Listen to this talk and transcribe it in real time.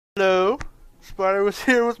Hello, Spider was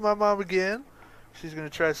here with my mom again. She's gonna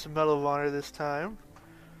try some Medal of Honor this time.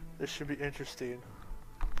 This should be interesting.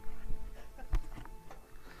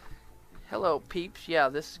 Hello, peeps. Yeah,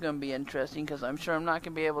 this is gonna be interesting because I'm sure I'm not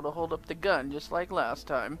gonna be able to hold up the gun just like last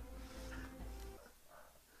time.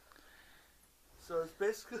 So it's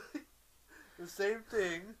basically the same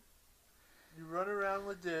thing. You run around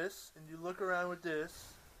with this, and you look around with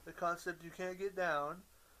this. The concept you can't get down.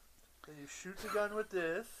 Then you shoot the gun with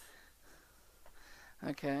this.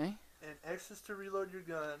 Okay. And X is to reload your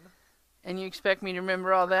gun. And you expect me to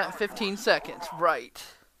remember all that in 15 seconds, right?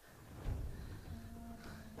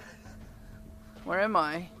 Where am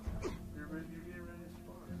I? You're getting ready to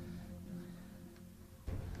spawn.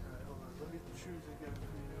 Alright, hold on. Let me choose a gun for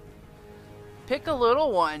you. Pick a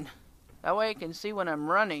little one. That way I can see when I'm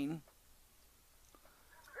running.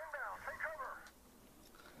 Inbound, take cover.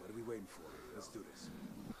 What are we waiting for? Let's do this.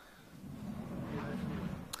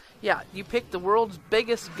 Yeah, you picked the world's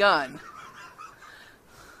biggest gun.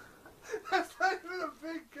 That's not even a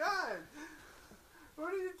big gun!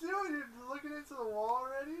 What are you doing? You're looking into the wall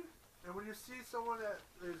already? And when you see someone that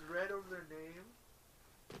is red over their name,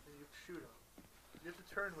 then you shoot them. You have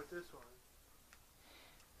to turn with this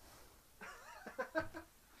one.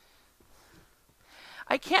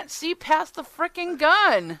 I can't see past the frickin'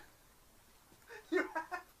 gun. You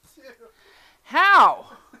have to! How?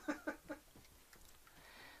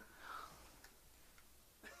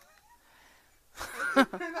 You're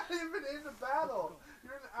not even in the battle.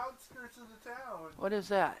 You're in the outskirts of the town. What is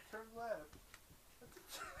that? Turn left.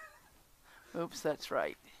 Oops, that's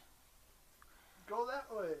right. Go that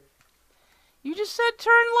way. You just said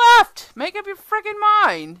turn left. Make up your frickin'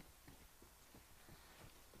 mind.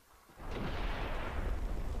 Yeah,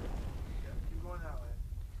 keep going that way.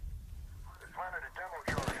 They planted a demo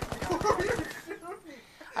charge. What are you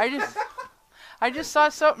shooting? I just saw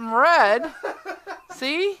something red.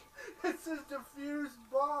 See? It says defuse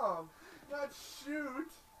bomb, not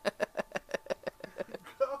shoot.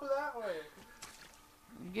 Go that way.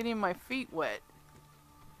 I'm getting my feet wet.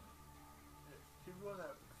 Keep going that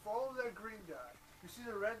way. Follow that green guy. You see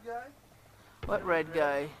the red guy? What red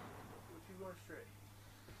guy? Keep going straight.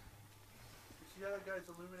 You see how that guy's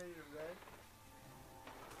illuminated in red?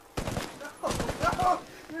 No, no!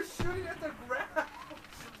 You're shooting at the ground!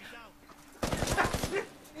 That's your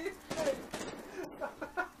teammate!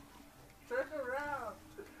 Turn around!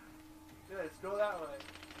 Yes, go that way.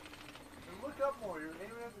 And look up more, you're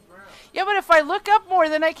aiming at the ground. Yeah, but if I look up more,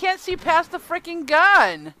 then I can't see past the frickin'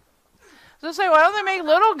 gun. So I say, why don't they make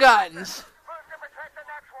little guns? First if attack the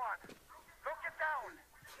next one. Don't get down.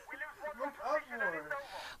 We lose one Look up position and it's more.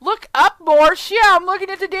 over. Look up more? Shit, I'm looking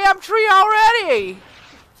at the damn tree already.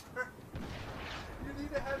 You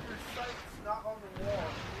need to have your sights not on the wall. You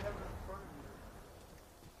need to have it in front of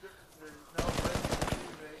you. There's no way to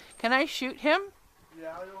shoot it. Can I shoot him?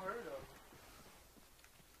 Yeah, you'll hurt him.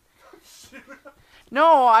 Don't shoot him.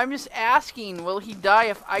 No, I'm just asking, will he die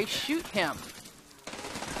if I shoot him?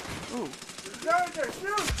 Ooh. There's a guy right there.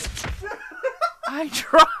 Shoot! Shoot! I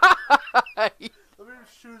tried. Let me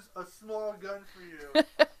just choose a small gun for you.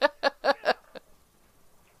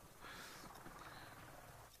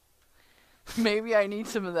 Maybe I need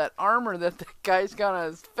some of that armor that the guy's got on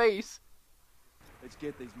his face. Let's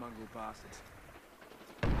get these mongrel bastards.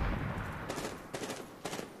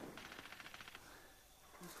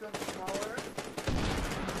 This gun's smaller.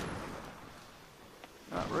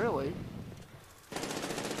 Not really.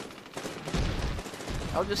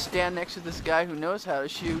 I'll just stand next to this guy who knows how to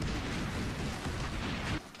shoot.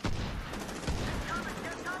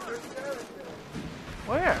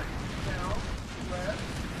 Where? Now, left.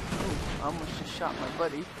 I almost just shot my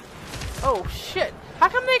buddy. Oh shit! How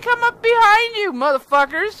come they come up behind you,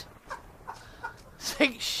 motherfuckers?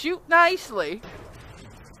 Say, shoot nicely.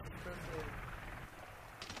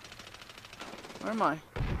 Where am I?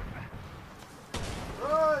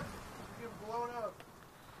 Run! You get blown up.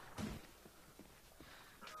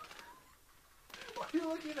 Why are you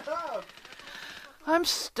looking up? I'm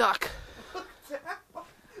stuck. Look down.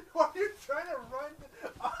 Why are you trying to run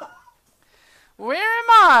up? Where am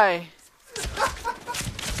I?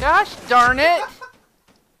 Gosh darn it!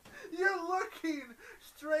 You're looking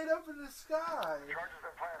straight up in the sky. Charge has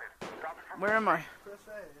been planted. Drop it from Where am I? Press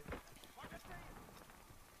A.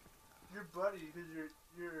 Your buddy, because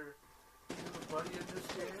you're the buddy in this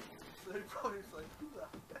game, so he probably is like, who the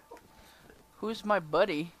hell? Who's my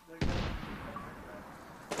buddy?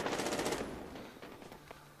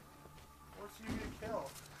 What's you get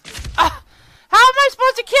killed? How am I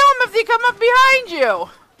supposed to kill him if they come up behind you?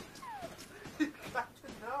 You got to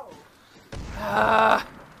know.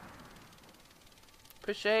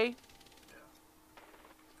 Push A. You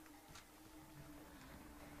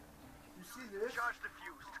see this? Charge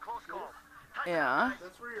defused. Close call. Yeah.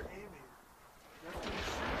 That's where you're aiming. That's where you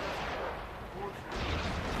shoot.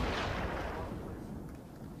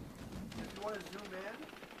 If you want to zoom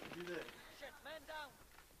in, do this. Shit, man down.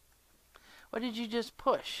 What did you just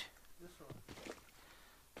push? This one.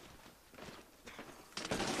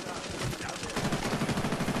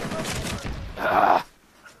 Ugh.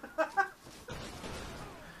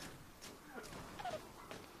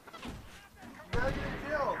 You gotta get a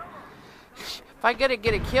kill. If I get a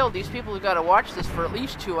kill, these people have got to watch this for at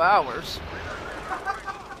least 2 hours.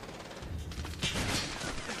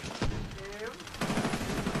 Aim.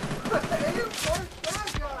 Aim towards that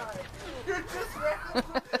guy. You're just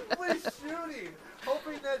randomly shooting,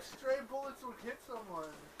 hoping that stray bullets will hit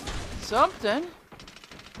someone. Something.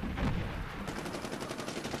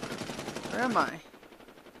 Where am I?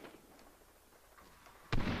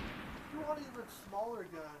 You want an even smaller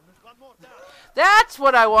gun. That's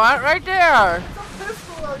what I want right there. It's a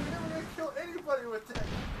pistol though. You're never gonna kill anybody with that shit.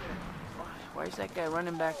 Why is that guy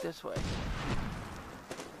running back this way?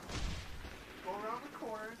 Go around the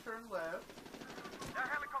corner and turn left. That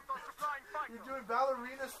helicopter's supplying fight. You're doing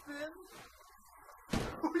ballerina spins?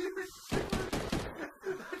 Who are you shooting?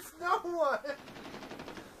 That's no one!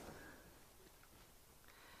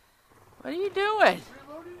 What are you doing?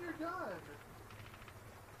 Reloading your gun.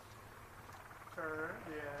 Turn,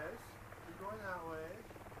 yes. You're going that way.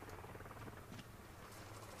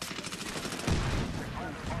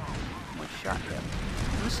 What shot him?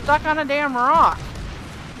 I'm stuck on a damn rock.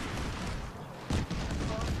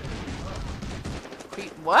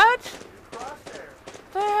 What? Crosshair.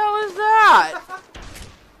 The hell is that?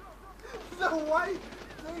 The white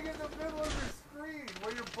thing in the middle of your screen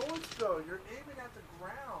where your bullets go. You're aiming at the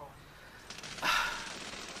ground.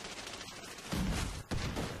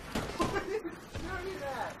 What are you shooting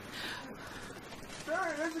at?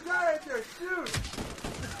 Sorry, there's a guy right there. Shoot!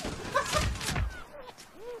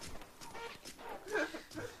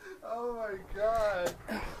 Oh my god.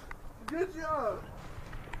 Good job.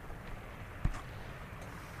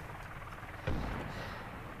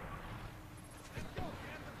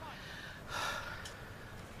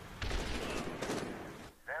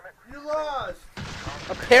 You lost.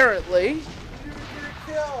 Apparently. You didn't get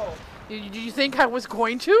a kill. Did you think I was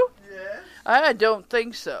going to? Yes. I don't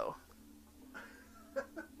think so.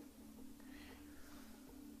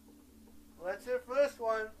 Well, that's it for this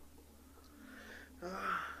one.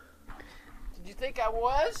 Did you think I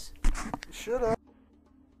was? You should have.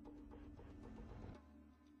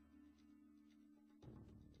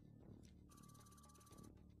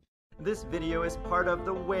 This video is part of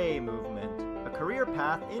the Way movement, a career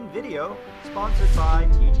path in video sponsored by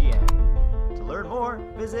TGN. To learn more,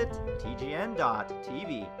 visit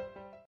tgn.tv.